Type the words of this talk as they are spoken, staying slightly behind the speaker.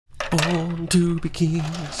Born to be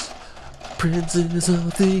kings, princes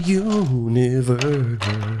of the universe.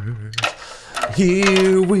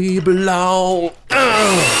 Here we belong. What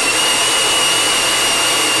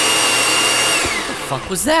the fuck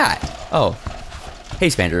was that? Oh. Hey,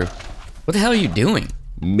 Spandrew. What the hell are you doing?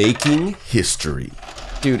 Making history.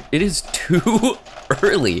 Dude, it is too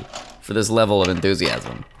early for this level of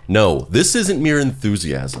enthusiasm. No, this isn't mere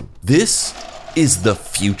enthusiasm. This is the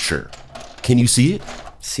future. Can you see it?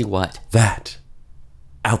 See what? That.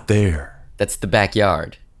 Out there. That's the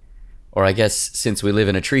backyard. Or I guess since we live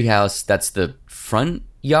in a treehouse, that's the front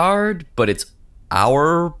yard, but it's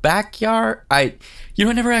our backyard? I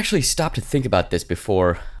never actually stopped to think about this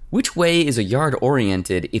before. Which way is a yard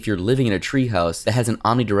oriented if you're living in a treehouse that has an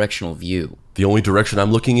omnidirectional view? The only direction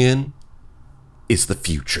I'm looking in is the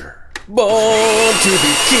future. Born to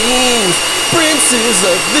be kings, princes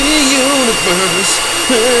of the universe.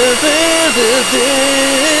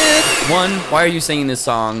 One, why are you singing this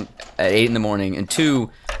song at 8 in the morning? And two,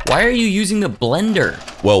 why are you using the blender?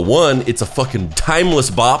 Well, one, it's a fucking timeless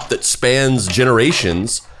bop that spans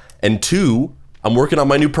generations. And two, I'm working on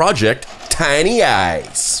my new project, Tiny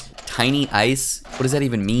Ice. Tiny ice? What does that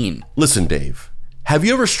even mean? Listen, Dave, have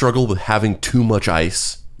you ever struggled with having too much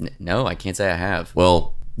ice? No, I can't say I have.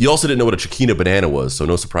 Well, you also didn't know what a Chiquita banana was, so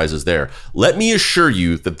no surprises there. Let me assure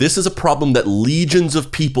you that this is a problem that legions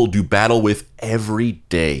of people do battle with every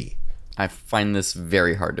day. I find this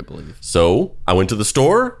very hard to believe. So, I went to the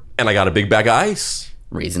store, and I got a big bag of ice.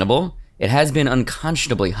 Reasonable. It has been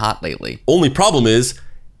unconscionably hot lately. Only problem is,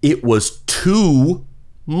 it was too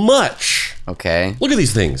much. Okay. Look at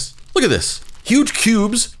these things. Look at this. Huge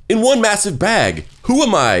cubes in one massive bag. Who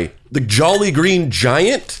am I? The Jolly Green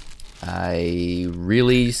Giant? I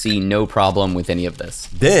really see no problem with any of this.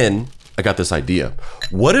 Then I got this idea.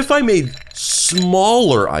 What if I made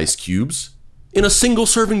smaller ice cubes in a single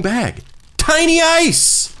serving bag? Tiny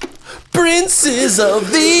Ice! Princes of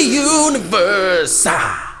the universe!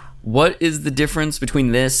 Ah. What is the difference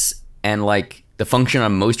between this and like the function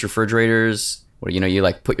on most refrigerators where, you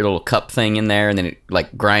like put your little cup thing in there and then it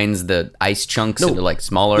like grinds the ice chunks into like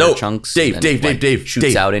smaller chunks? Dave, and then, Dave,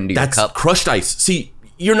 shoots out into your that's cup. crushed ice. See,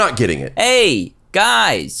 you're not getting it. Hey,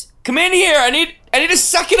 guys, come in here. I need a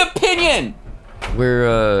second opinion.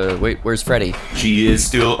 Where's Freddy? She is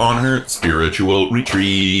still on her spiritual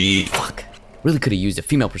retreat. Fuck. Really could have used a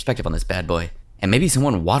female perspective on this bad boy. And maybe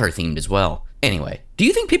someone water themed as well. Anyway, do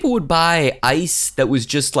you think people would buy ice that was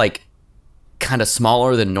just like kind of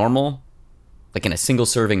smaller than normal? Like in a single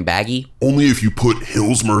serving baggie? Only if you put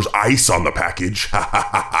Hillsmer's ice on the package. Ha ha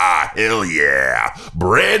ha ha. Hell yeah.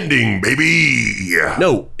 Branding, baby.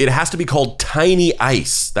 No, it has to be called Tiny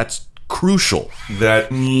Ice. That's crucial.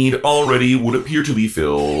 That need already would appear to be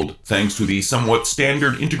filled thanks to the somewhat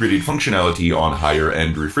standard integrated functionality on higher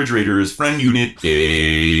end refrigerators. Friend unit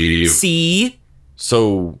Dave. See?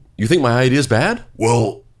 So, you think my idea is bad?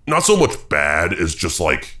 Well, not so much bad as just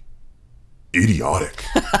like idiotic.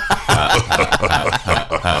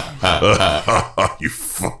 You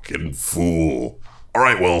fucking fool. All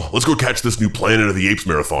right, well, let's go catch this new Planet of the Apes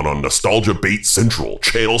marathon on Nostalgia Bait Central,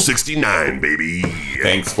 Channel 69, baby.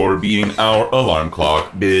 Thanks for being our alarm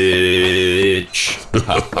clock, bitch.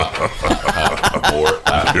 More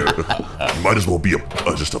laughter. You might as well be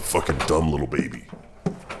just a fucking dumb little baby.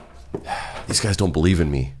 These guys don't believe in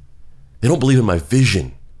me. They don't believe in my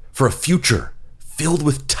vision for a future filled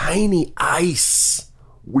with tiny ice.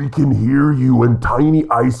 We can hear you, and Tiny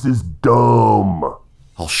Ice is dumb.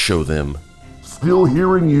 I'll show them. Still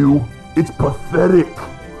hearing you. It's pathetic.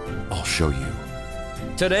 I'll show you.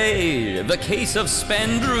 Today, the case of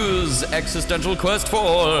Spandrew's existential quest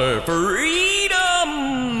for freedom.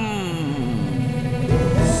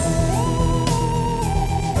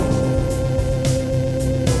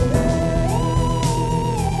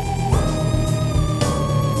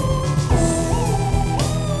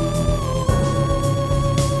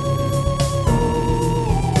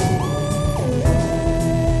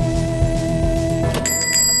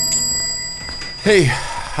 Hey,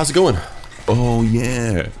 how's it going? Oh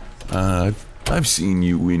yeah, I've seen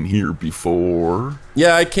you in here before.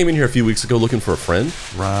 Yeah, I came in here a few weeks ago looking for a friend.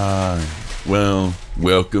 Right. Well,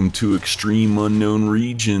 welcome to Extreme Unknown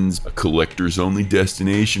Regions, a collector's only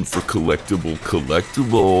destination for collectibles.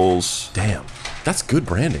 Damn, that's good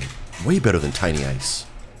branding. Way better than Tiny Ice.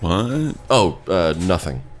 What? Oh,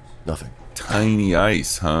 nothing. Tiny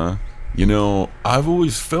Ice, huh? I've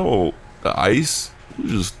always felt the ice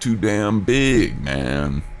was just too damn big,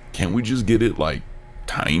 man. Can't we just get it, like,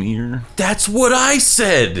 tinier? That's what I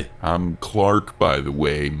said! I'm Clark, by the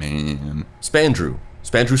way, man. Spandrew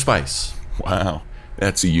Spice. Wow,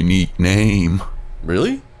 that's a unique name.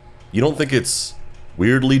 Really? You don't think it's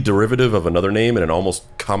weirdly derivative of another name in an almost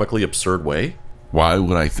comically absurd way? Why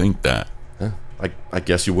would I think that? I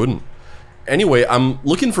guess you wouldn't. Anyway, I'm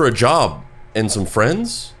looking for a job and some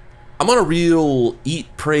friends. I'm on a real eat,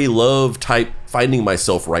 pray, love type finding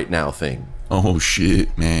myself right now thing. Oh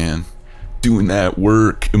shit, man. Doing that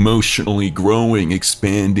work, emotionally growing,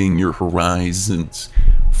 expanding your horizons,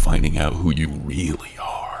 finding out who you really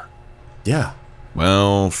are. Yeah.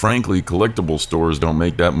 Well, frankly, collectible stores don't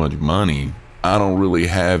make that much money. I don't really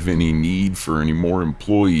have any need for any more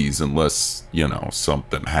employees unless,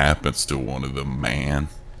 something happens to one of them, man.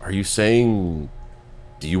 Are you saying...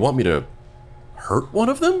 Do you want me to hurt one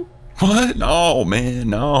of them? What? No, man,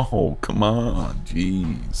 no. Come on,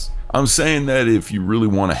 jeez. I'm saying that if you really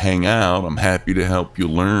want to hang out, I'm happy to help you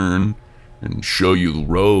learn and show you the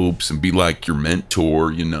ropes and be like your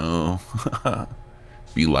mentor,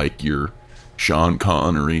 Be like your Sean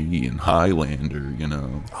Connery and Highlander,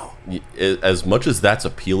 As much as that's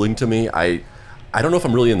appealing to me, I don't know if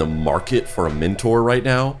I'm really in the market for a mentor right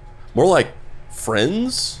now. More like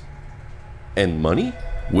friends and money?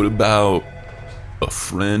 What about a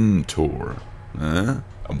friend tour? Huh?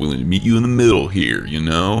 I'm willing to meet you in the middle here,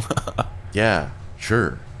 Yeah,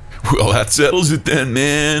 sure. Well, that settles it then,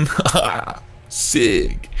 man.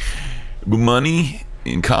 Sick. But money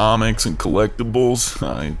in comics and collectibles,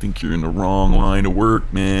 I think you're in the wrong line of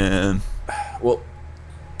work, man. Well,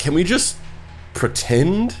 can we just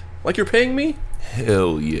pretend like you're paying me?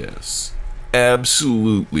 Hell yes.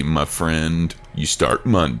 Absolutely, my friend. You start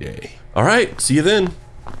Monday. All right, see you then.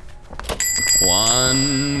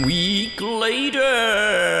 1 week later.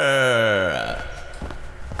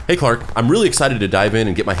 Hey, Clark, I'm really excited to dive in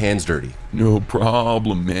and get my hands dirty. No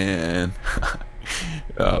problem, man.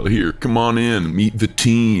 Here, come on in and meet the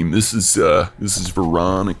team. This is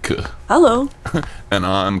Veronica. Hello. And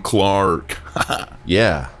I'm Clark.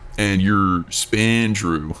 Yeah. And you're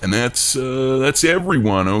Spandrew. And that's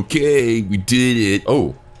everyone, okay? We did it.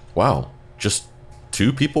 Oh, wow. Just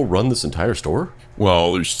 2 people run this entire store?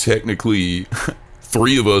 Well, there's technically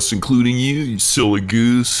 3 of us, including you silly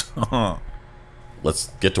goose.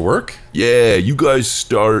 Let's get to work? Yeah, you guys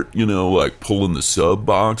start, pulling the sub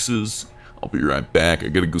boxes. I'll be right back. I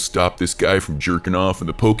gotta go stop this guy from jerking off in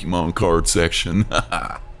the Pokemon card section.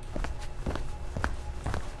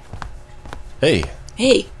 Hey.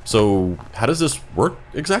 Hey. So, how does this work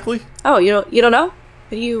exactly? Oh, you don't know?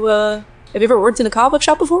 Have you ever worked in a comic book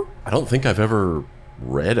shop before? I don't think I've ever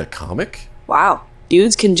read a comic. Wow.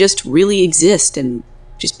 Dudes can just really exist and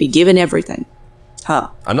just be given everything. Huh.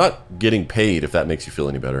 I'm not getting paid, if that makes you feel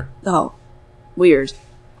any better. Oh. Weird.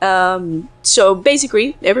 So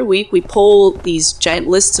basically, every week we pull these giant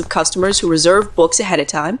lists of customers who reserve books ahead of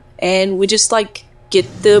time, and we just,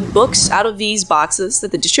 get the books out of these boxes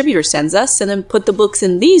that the distributor sends us, and then put the books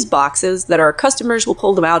in these boxes that our customers will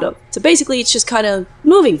pull them out of. So basically, it's just kind of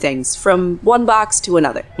moving things from one box to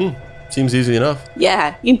another. Seems easy enough.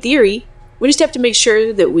 Yeah, in theory. We just have to make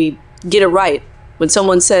sure that we get it right. When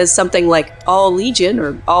someone says something like all Legion,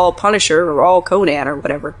 or all Punisher, or all Conan, or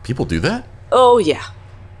whatever. People do that? Oh, yeah.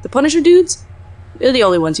 The Punisher dudes? They're the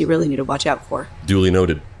only ones you really need to watch out for. Duly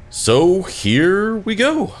noted. So, here we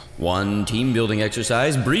go. One team building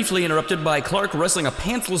exercise briefly interrupted by Clark wrestling a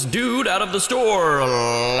pantsless dude out of the store.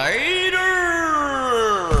 Later!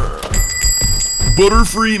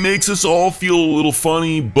 Butterfree makes us all feel a little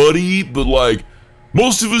funny, buddy, but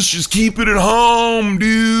most of us just keep it at home,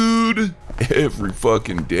 dude. Every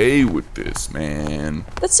fucking day with this, man.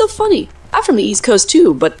 That's so funny. I'm from the East Coast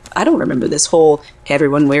too, but I don't remember this whole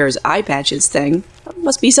everyone wears eye patches thing. That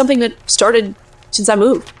must be something that started since I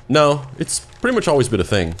moved. No, it's pretty much always been a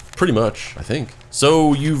thing. Pretty much, I think.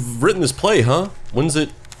 So, you've written this play, huh? When's it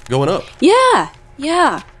going up? Yeah.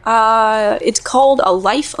 It's called A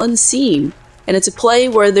Life Unseen, and it's a play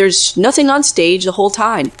where there's nothing on stage the whole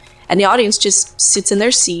time, and the audience just sits in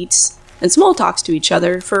their seats and small talks to each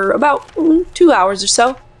other for about 2 hours or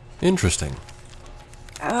so. Interesting.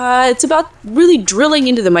 It's about really drilling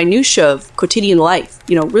into the minutia of quotidian life,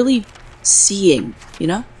 really seeing,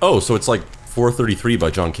 Oh, so it's like 433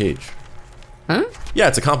 by John Cage. Huh? Yeah,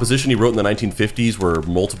 it's a composition he wrote in the 1950s where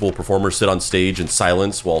multiple performers sit on stage in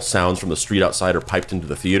silence while sounds from the street outside are piped into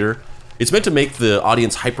the theater. It's meant to make the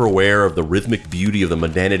audience hyper-aware of the rhythmic beauty of the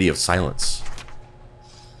mundanity of silence.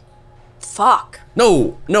 Fuck.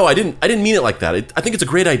 No, I didn't mean it like that. I think it's a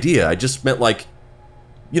great idea. I just meant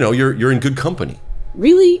you're in good company.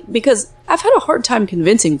 Really? Because I've had a hard time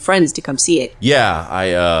convincing friends to come see it.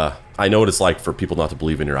 Yeah, I know what it's like for people not to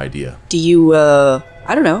believe in your idea. Do you, I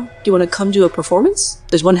don't know, do you want to come to a performance?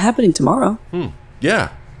 There's one happening tomorrow.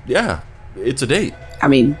 Yeah, it's a date. I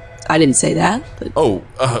mean, I didn't say that, but Oh,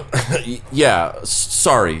 yeah,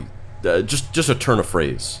 sorry. Just a turn of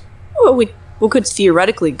phrase. well, we could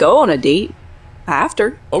theoretically go on a date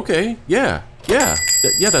after. Okay, yeah,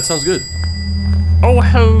 that sounds good. Oh,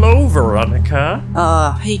 hello, Veronica.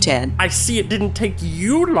 Hey, Tad. I see it didn't take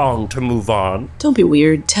you long to move on. Don't be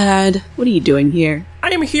weird, Tad. What are you doing here?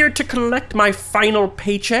 I am here to collect my final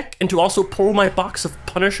paycheck and to also pull my box of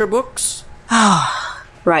Punisher books.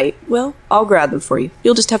 Right. Well, I'll grab them for you.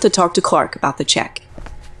 You'll just have to talk to Clark about the check.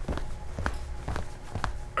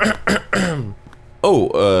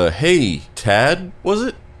 Oh, hey, Tad, was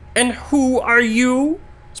it? And who are you?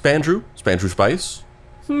 Spandrew Spice?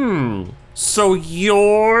 So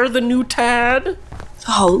you're the new Tad?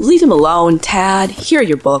 Oh, leave him alone, Tad. Here are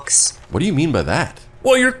your books. What do you mean by that?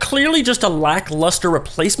 Well, you're clearly just a lackluster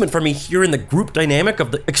replacement for me here in the group dynamic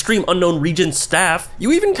of the Extreme Unknown Region staff.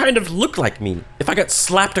 You even kind of look like me. If I got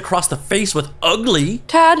slapped across the face with ugly.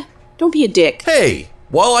 Tad, don't be a dick. Hey,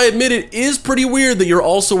 while I admit it is pretty weird that you're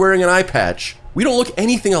also wearing an eye patch, we don't look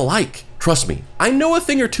anything alike. Trust me, I know a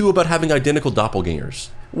thing or two about having identical doppelgangers.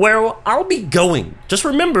 Well, I'll be going. Just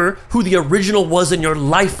remember who the original was in your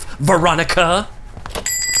life, Veronica.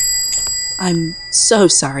 I'm so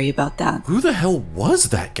sorry about that. Who the hell was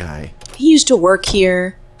that guy? He used to work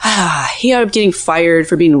here. He ended up getting fired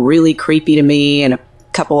for being really creepy to me and a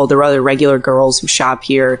couple of the other regular girls who shop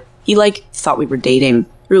here. He, thought we were dating.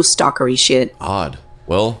 Real stalkery shit. Odd.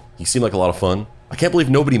 Well, he seemed like a lot of fun. I can't believe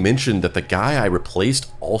nobody mentioned that the guy I replaced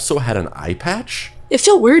also had an eye patch. It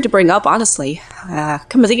felt weird to bring up, honestly.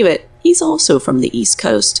 Come to think of it, he's also from the East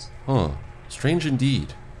Coast. Huh. Strange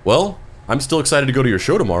indeed. Well, I'm still excited to go to your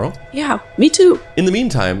show tomorrow. Yeah, me too. In the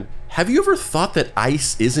meantime, have you ever thought that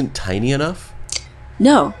ice isn't tiny enough?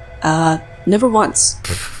 No, never once.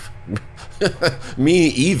 Me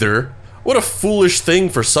either. What a foolish thing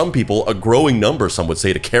for some people, a growing number some would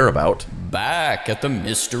say, to care about. Back at the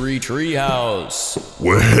Mystery Treehouse.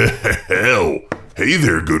 Well, hey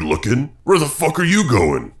there, good looking. Where the fuck are you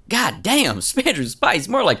going? God damn, Spandrew Spice.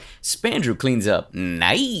 More like Spandrew cleans up.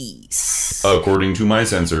 Nice. According to my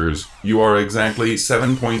sensors, you are exactly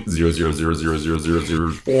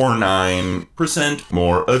 7.000000049%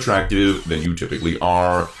 more attractive than you typically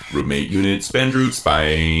are. Roommate unit Spandrew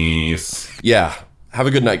Spice. Yeah. Have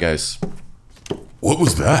a good night, guys. What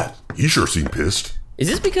was that? He sure seemed pissed. Is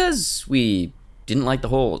this because we didn't like the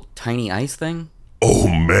whole tiny ice thing? Oh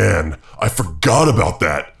man, I forgot about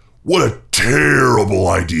that. What a terrible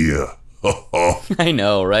idea. I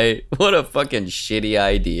know, right? What a fucking shitty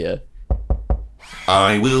idea.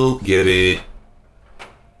 I will get it.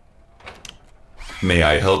 May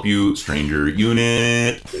I help you, stranger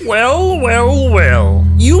unit? Well.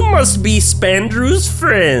 You must be Spandrew's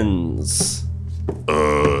friends.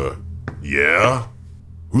 Yeah?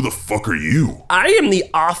 Who the fuck are you? I am the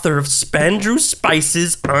author of Spandrew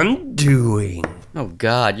Spice's Undoing. Oh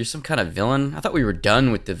god, you're some kind of villain? I thought we were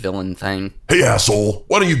done with the villain thing. Hey asshole,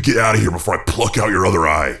 why don't you get out of here before I pluck out your other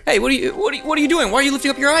eye? Hey, what are you doing? Why are you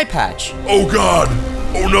lifting up your eye patch? Oh god!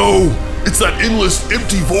 Oh no! It's that endless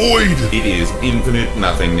empty void! It is infinite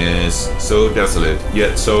nothingness, so desolate,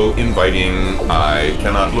 yet so inviting, I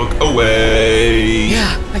cannot look away.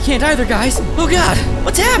 Yeah, I can't either, guys. Oh god,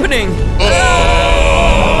 what's happening?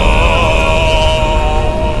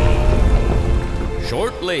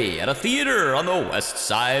 Shortly at a theater on the west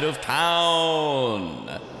side of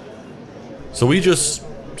town. So we just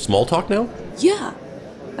small talk now? Yeah,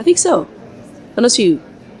 I think so. Unless you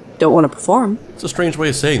don't want to perform. It's a strange way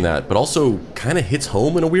of saying that, but also kind of hits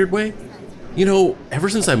home in a weird way. You know, ever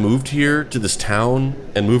since I moved here to this town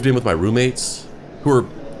and moved in with my roommates, who are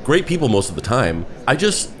great people most of the time, I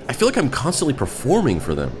feel like I'm constantly performing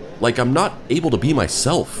for them. Like I'm not able to be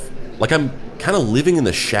myself. Like I'm kind of living in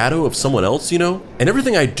the shadow of someone else, you know? And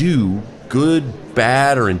everything I do, good,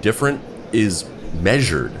 bad, or indifferent, is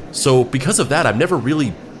measured. So because of that, I'm never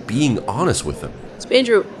really being honest with them.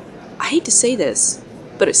 Spandrew, I hate to say this,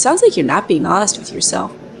 but it sounds like you're not being honest with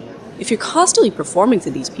yourself. If you're constantly performing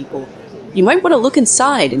to these people, you might want to look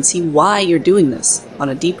inside and see why you're doing this on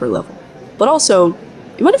a deeper level. But also,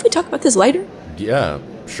 you mind if we talk about this later? Yeah,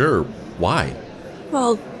 sure. Why?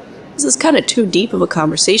 Well, this is kind of too deep of a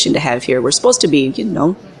conversation to have here. We're supposed to be,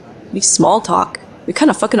 be small talk. You're kind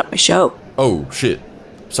of fucking up my show. Oh, shit.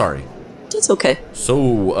 Sorry. It's okay.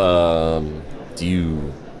 So, do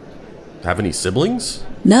you have any siblings?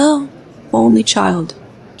 No, only child.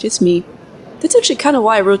 Just me. That's actually kind of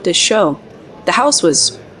why I wrote this show. The house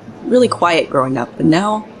was really quiet growing up, and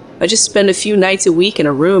now I just spend a few nights a week in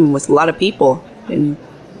a room with a lot of people, and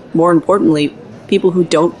more importantly, people who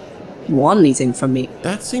don't want anything from me.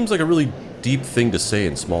 That seems like a really deep thing to say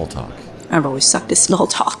in small talk. I've always sucked at small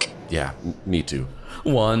talk. Yeah, me too.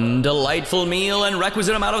 One delightful meal and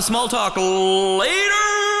requisite amount of small talk later!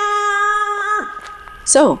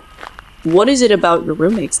 So, what is it about your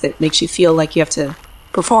roommates that makes you feel like you have to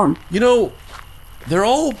perform? You know, they're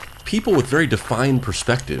all people with very defined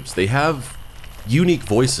perspectives. They have unique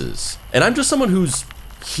voices. And I'm just someone who's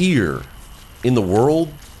here in the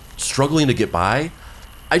world, struggling to get by.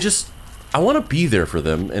 I want to be there for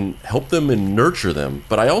them and help them and nurture them,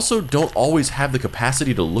 but I also don't always have the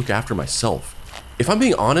capacity to look after myself. If I'm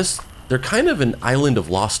being honest, they're kind of an island of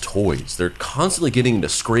lost toys. They're constantly getting into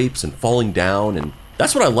scrapes and falling down, and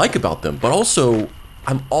that's what I like about them, but also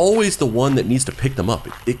I'm always the one that needs to pick them up.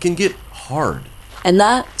 It can get hard. And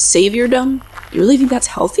that saviordom, you really think that's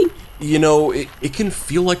healthy? You know, it can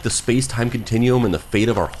feel like the space-time continuum and the fate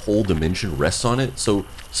of our whole dimension rests on it, so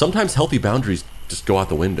sometimes healthy boundaries just go out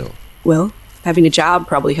the window. Well, having a job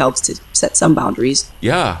probably helps to set some boundaries.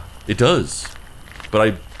 Yeah, it does.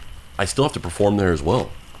 But I still have to perform there as well.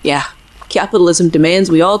 Yeah, capitalism demands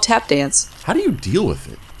we all tap dance. How do you deal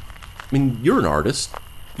with it? I mean, you're an artist.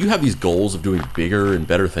 You have these goals of doing bigger and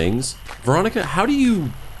better things. Veronica, how do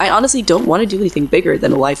you... I honestly don't want to do anything bigger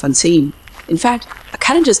than a life unseen. In fact, I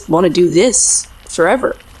kind of just want to do this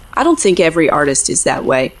forever. I don't think every artist is that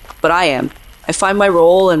way, but I am. I find my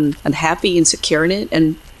role and I'm happy and secure in it,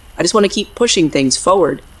 and I just want to keep pushing things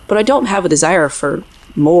forward, but I don't have a desire for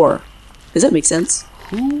more. Does that make sense?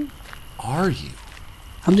 Who are you?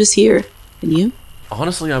 I'm just here. And you?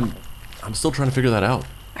 Honestly, I'm still trying to figure that out.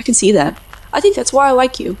 I can see that. I think that's why I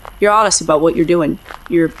like you. You're honest about what you're doing.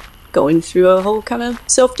 You're going through a whole kind of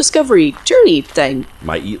self-discovery journey thing.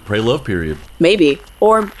 My eat, pray, love period. Maybe.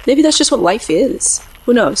 Or maybe that's just what life is.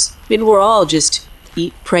 Who knows? Maybe we're all just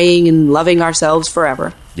eat, praying, and loving ourselves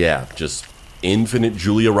forever. Yeah, just infinite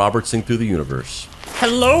Julia Robertsing through the universe.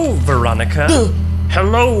 Hello, Veronica.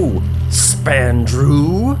 Hello,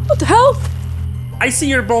 Spandrew. What the hell? I see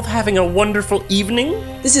you're both having a wonderful evening.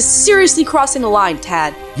 This is seriously crossing the line,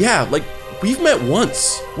 Tad. Yeah, like, we've met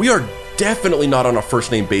once. We are definitely not on a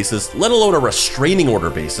first name basis, let alone a restraining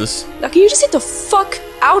order basis. Now can you just get the fuck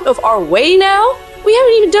out of our way now? We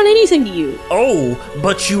haven't even done anything to you. Oh,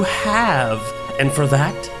 but you have. And for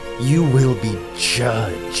that, you will be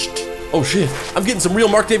judged. Oh shit, I'm getting some real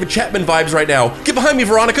Mark David Chapman vibes right now. Get behind me,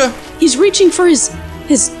 Veronica! He's reaching for his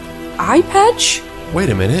eye patch? Wait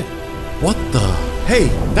a minute. What the? Hey,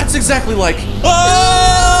 that's exactly like...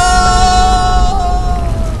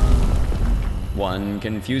 One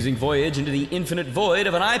confusing voyage into the infinite void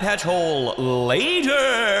of an eye patch hole later!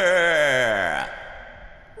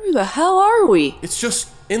 Where the hell are we? It's just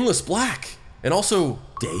endless black. And also,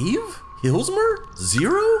 Dave? Hilsmer?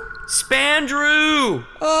 Zero? Spandrew!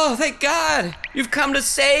 Oh, thank God! You've come to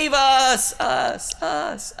save us! Us.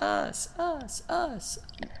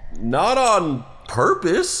 Not on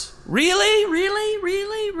purpose. Really?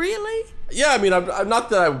 Yeah, I mean, I'm not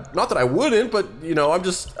that I wouldn't, but you know,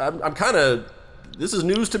 I'm kind of. This is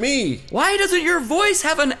news to me. Why doesn't your voice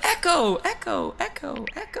have an echo? I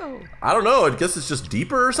don't know. I guess it's just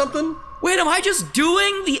deeper or something. Wait, am I just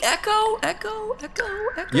doing the echo? Echo?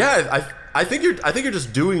 Yeah, I think you're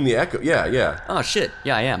just doing the echo. Yeah. Oh shit,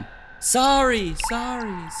 yeah I am. Sorry.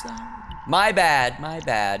 My bad.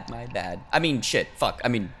 I mean, shit, fuck. I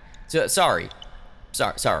mean, sorry.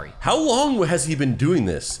 How long has he been doing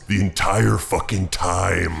this? The entire fucking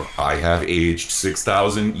time. I have aged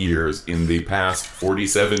 6,000 years in the past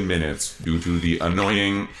 47 minutes due to the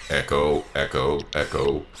annoying echo.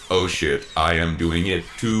 Oh shit, I am doing it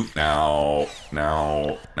too now.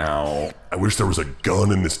 I wish there was a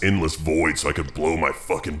gun in this endless void so I could blow my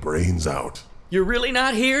fucking brains out. You're really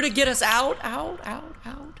not here to get us out?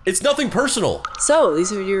 It's nothing personal. So,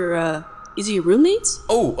 these are your roommates?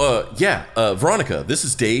 Oh, yeah. Veronica, this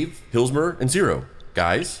is Dave, Hilsmer, and Zero.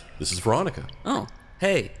 Guys, this is Veronica. Oh,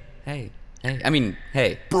 hey. I mean,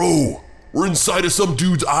 hey. Bro, we're inside of some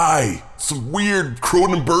dude's eye. Some weird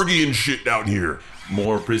Cronenbergian shit down here.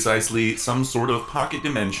 More precisely, some sort of pocket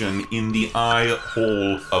dimension in the eye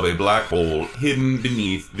hole of a black hole hidden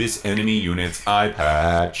beneath this enemy unit's eye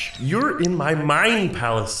patch. You're in my mind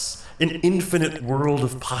palace, an infinite world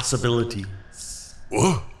of possibilities.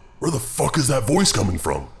 What? Where the fuck is that voice coming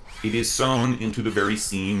from? It is sewn into the very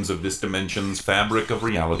seams of this dimension's fabric of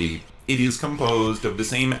reality. It is composed of the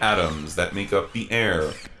same atoms that make up the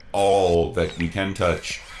air. All that we can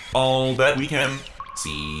touch. All that we can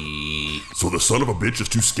see. So the son of a bitch is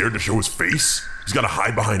too scared to show his face? He's gotta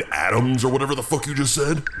hide behind atoms or whatever the fuck you just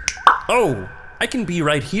said? Oh, I can be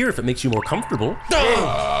right here if it makes you more comfortable.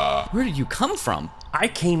 Where did you come from? I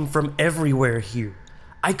came from everywhere here.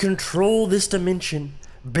 I control this dimension,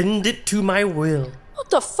 bend it to my will. What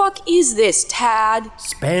the fuck is this, Tad?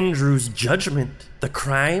 Spandrew's judgment. The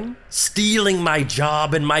crime? Stealing my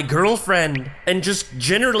job and my girlfriend. And just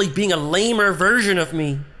generally being a lamer version of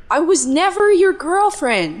me. I was never your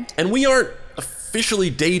girlfriend. And we aren't officially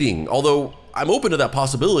dating, although I'm open to that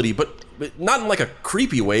possibility, but not in like a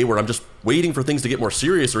creepy way where I'm just waiting for things to get more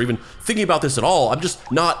serious or even thinking about this at all. I'm just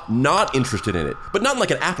not interested in it, but not in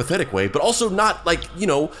like an apathetic way, but also not like,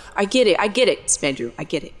 I get it, Spandrew, I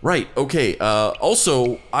get it. Right, okay.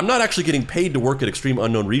 Also, I'm not actually getting paid to work at Extreme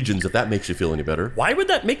Unknown Regions, if that makes you feel any better. Why would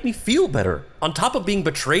that make me feel better? On top of being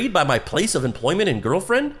betrayed by my place of employment and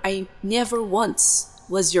girlfriend? I never once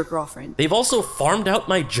was your girlfriend. They've also farmed out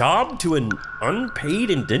my job to an unpaid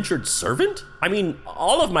indentured servant? I mean,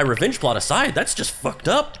 all of my revenge plot aside, that's just fucked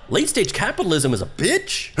up. Late-stage capitalism is a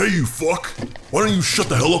bitch. Hey, you fuck! Why don't you shut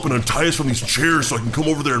the hell up and untie us from these chairs so I can come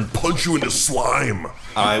over there and punch you into slime?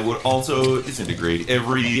 I would also disintegrate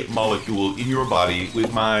every molecule in your body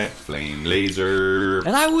with my flame laser.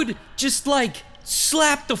 And I would just,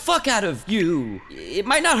 slap the fuck out of you. It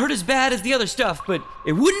might not hurt as bad as the other stuff, but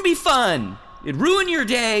it wouldn't be fun. It'd ruin your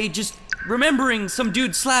day just remembering some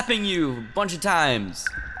dude slapping you a bunch of times.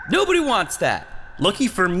 Nobody wants that. Lucky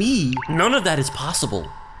for me, none of that is possible,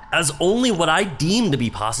 as only what I deem to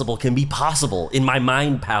be possible can be possible in my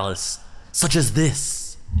mind palace, such as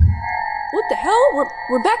this. What the hell?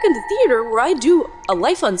 We're back in the theater where I do A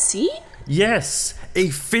Life Unseen? Yes,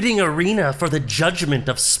 a fitting arena for the judgment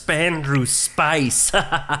of Spandrew Spice. Yo,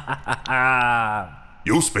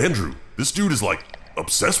 Spandrew, this dude is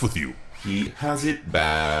obsessed with you. He has it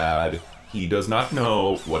bad. He does not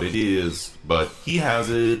know what it is, but he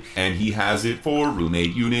has it, and he has it for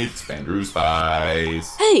roommate unit Spandrew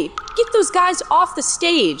Spice. Hey, get those guys off the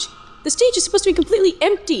stage. The stage is supposed to be completely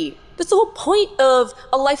empty. That's the whole point of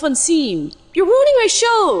A Life Unseen. You're ruining my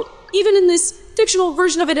show, even in this fictional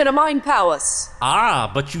version of it in a mind palace.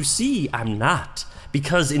 Ah, but you see, I'm not.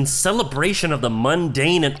 Because in celebration of the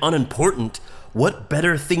mundane and unimportant, what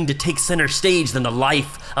better thing to take center stage than the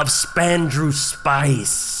life of Spandrew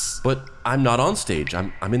Spice? But I'm not on stage,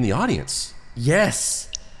 I'm in the audience. Yes,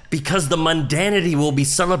 because the mundanity we'll be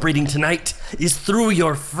celebrating tonight is through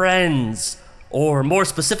your friends. Or more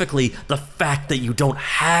specifically, the fact that you don't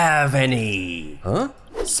have any. Huh?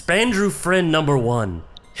 Spandrew friend number 1,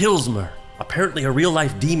 Hilsmer. Apparently a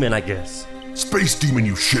real-life demon, I guess. Space demon,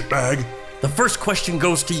 you shitbag! The first question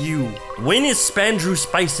goes to you. When is Spandrew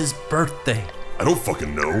Spice's birthday? I don't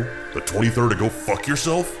fucking know. The 23rd to go fuck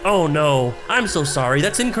yourself? Oh no, I'm so sorry,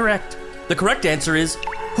 that's incorrect. The correct answer is,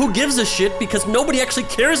 who gives a shit, because nobody actually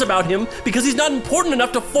cares about him because he's not important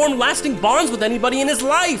enough to form lasting bonds with anybody in his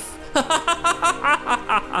life.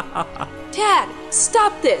 Tad,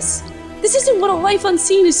 stop this. This isn't what A Life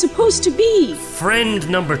Unseen is supposed to be. Friend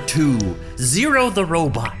number 2, Zero the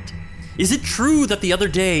Robot. Is it true that the other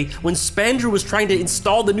day, when Spandrew was trying to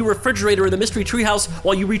install the new refrigerator in the Mystery Treehouse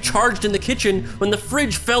while you recharged in the kitchen, when the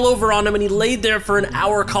fridge fell over on him and he laid there for an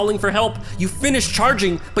hour calling for help, you finished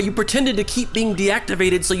charging, but you pretended to keep being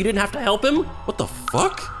deactivated so you didn't have to help him? What the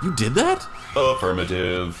fuck? You did that?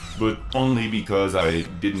 Affirmative, but only because I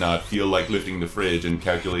did not feel like lifting the fridge and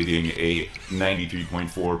calculating a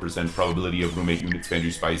 93.4% probability of roommate unit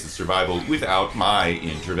Spandrew Spice's survival without my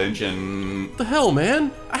intervention. What the hell,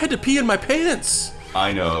 man? I had to pee in my pants.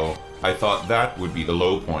 I know. I thought that would be the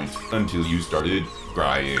low point until you started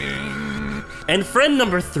crying. And friend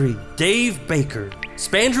number 3, Dave Baker,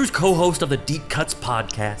 Spandrew's co-host of the Deep Cuts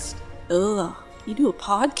podcast. Ugh, you do a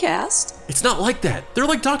podcast? It's not like that. They're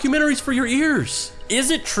like documentaries for your ears. Is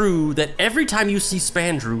it true that every time you see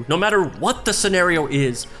Spandrew, no matter what the scenario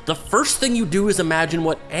is, the first thing you do is imagine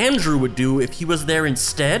what Andrew would do if he was there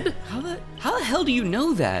instead? How the hell do you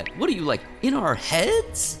know that? What are you, in our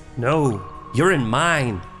heads? No, you're in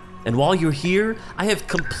mine. And while you're here, I have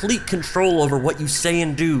complete control over what you say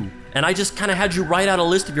and do. And I just kind of had you write out a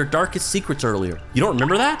list of your darkest secrets earlier. You don't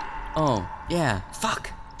remember that? Oh, yeah. Fuck.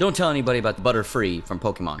 Don't tell anybody about the Butterfree from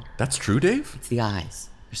Pokemon. That's true, Dave? It's the eyes.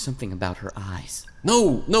 There's something about her eyes.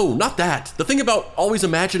 No, not that. The thing about always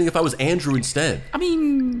imagining if I was Andrew instead. I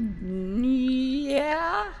mean,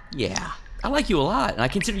 yeah. I like you a lot, and I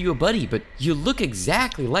consider you a buddy, but you look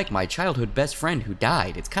exactly like my childhood best friend who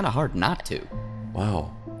died. It's kind of hard not to.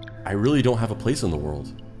 Wow. I really don't have a place in the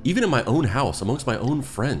world. Even in my own house, amongst my own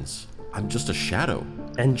friends. I'm just a shadow.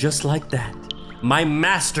 And just like that, my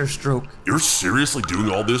master stroke. You're seriously doing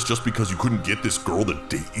all this just because you couldn't get this girl to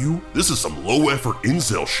date you? This is some low-effort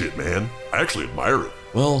incel shit, man. I actually admire it.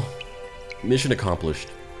 Well, mission accomplished.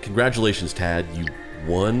 Congratulations, Tad. You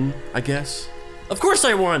won, I guess? Of course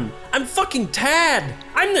I won. I'm fucking Tad.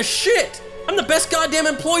 I'm the shit. I'm the best goddamn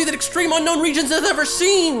employee that Extreme Unknown Regions has ever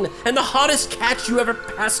seen, and the hottest catch you ever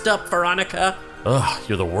passed up, Veronica. Ugh,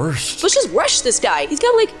 you're the worst. Let's just rush this guy. He's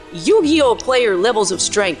got like Yu-Gi-Oh player levels of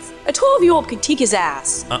strength. A 12-year-old could kick his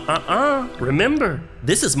ass. Remember,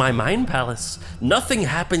 this is my mind palace. Nothing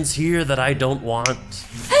happens here that I don't want.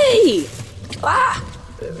 Hey!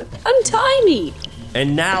 Untie me!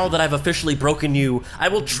 And now that I've officially broken you, I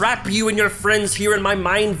will trap you and your friends here in my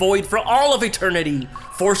mind void for all of eternity,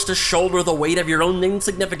 forced to shoulder the weight of your own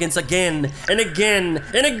insignificance again and again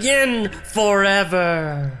and again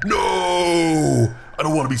forever. No! I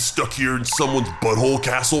don't want to be stuck here in someone's butthole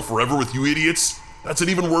castle forever with you idiots. That's an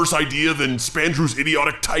even worse idea than Spandrew's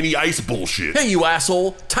idiotic tiny ice bullshit. Hey, you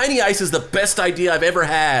asshole. Tiny ice is the best idea I've ever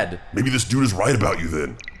had. Maybe this dude is right about you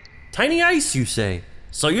then. Tiny ice, you say?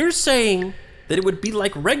 So you're saying that it would be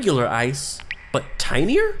like regular ice, but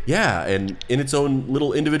tinier? Yeah, and in its own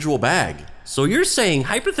little individual bag. So you're saying,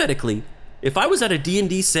 hypothetically, if I was at a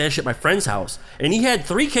D&D sesh at my friend's house, and he had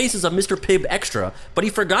 3 cases of Mr. Pibb Extra, but he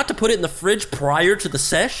forgot to put it in the fridge prior to the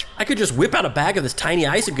sesh, I could just whip out a bag of this tiny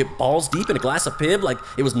ice and get balls deep in a glass of Pibb like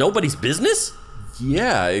it was nobody's business?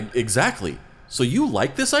 Yeah, exactly. So you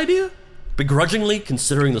like this idea? Begrudgingly,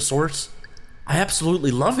 considering the source, I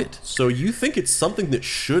absolutely love it. So you think it's something that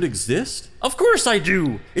should exist? Of course I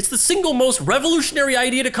do. It's the single most revolutionary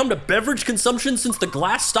idea to come to beverage consumption since the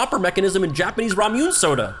glass stopper mechanism in Japanese Ramune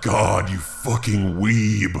soda. God, you fucking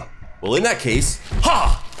weeb. Well, in that case,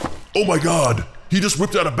 Ha! Oh my god, he just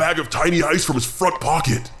whipped out a bag of tiny ice from his front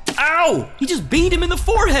pocket. Ow! He just beat him in the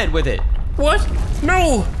forehead with it. What?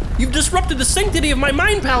 No! You've disrupted the sanctity of my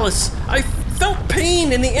mind palace. I felt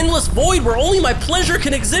pain in the endless void where only my pleasure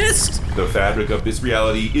can exist. The fabric of this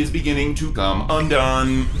reality is beginning to come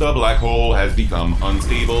undone. The black hole has become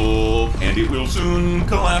unstable, and it will soon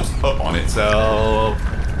collapse upon itself.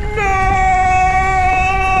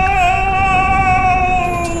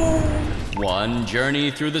 One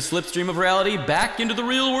journey through the slipstream of reality back into the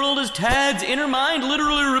real world as Tad's inner mind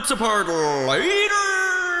literally rips apart later.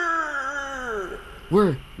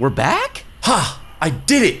 We're back? ha! I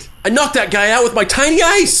did it! I knocked that guy out with my tiny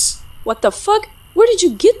ice! What the fuck? Where did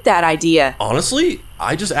you get that idea? Honestly,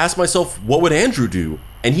 I just asked myself, what would Andrew do?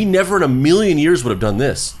 And he never in a million years would have done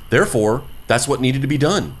this. Therefore, that's what needed to be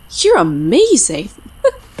done. You're amazing.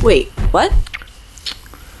 Wait, what?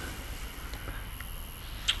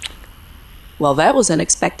 Well, that was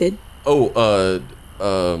unexpected. Oh,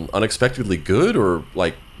 unexpectedly good or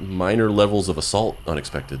like minor levels of assault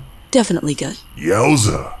unexpected? Definitely good.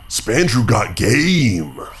 Yowza, Spandrew got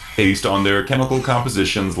game. Based on their chemical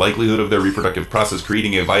compositions, likelihood of their reproductive process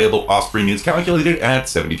creating a viable offspring is calculated at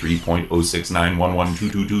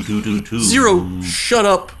 73.06911222222. Zero, shut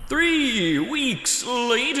up. 3 weeks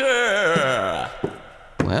later.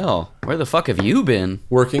 Well, where the fuck have you been?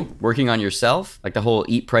 Working. Working on yourself? Like the whole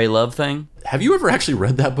eat, pray, love thing? Have you ever actually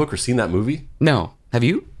read that book or seen that movie? No. Have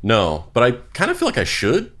you? No, but I kind of feel like I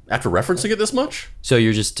should after referencing it this much. So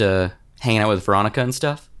you're just hanging out with Veronica and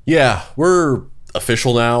stuff? Yeah, we're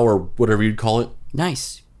official now or whatever you'd call it.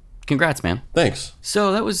 Nice. Congrats, man. Thanks.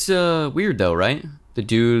 So that was weird though, right? The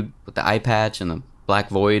dude with the eye patch and the black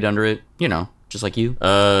void under it, you know, just like you.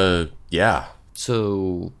 Yeah.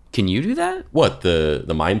 So can you do that? What,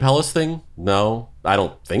 the Mind Palace thing? No, I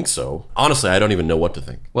don't think so. Honestly, I don't even know what to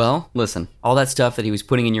think. Well, listen, all that stuff that he was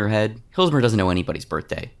putting in your head, Hilsmer doesn't know anybody's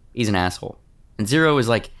birthday. He's an asshole. And Zero is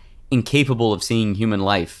like incapable of seeing human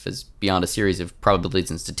life as beyond a series of probabilities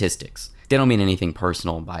and statistics. They don't mean anything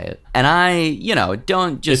personal by it. And I,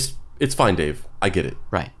 don't just... It's fine, Dave. I get it.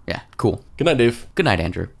 Right, yeah, cool. Good night, Dave. Good night,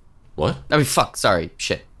 Andrew. What? I mean, fuck, sorry,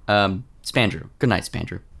 shit. Spandrew. Good night,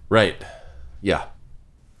 Spandrew. Right. Yeah.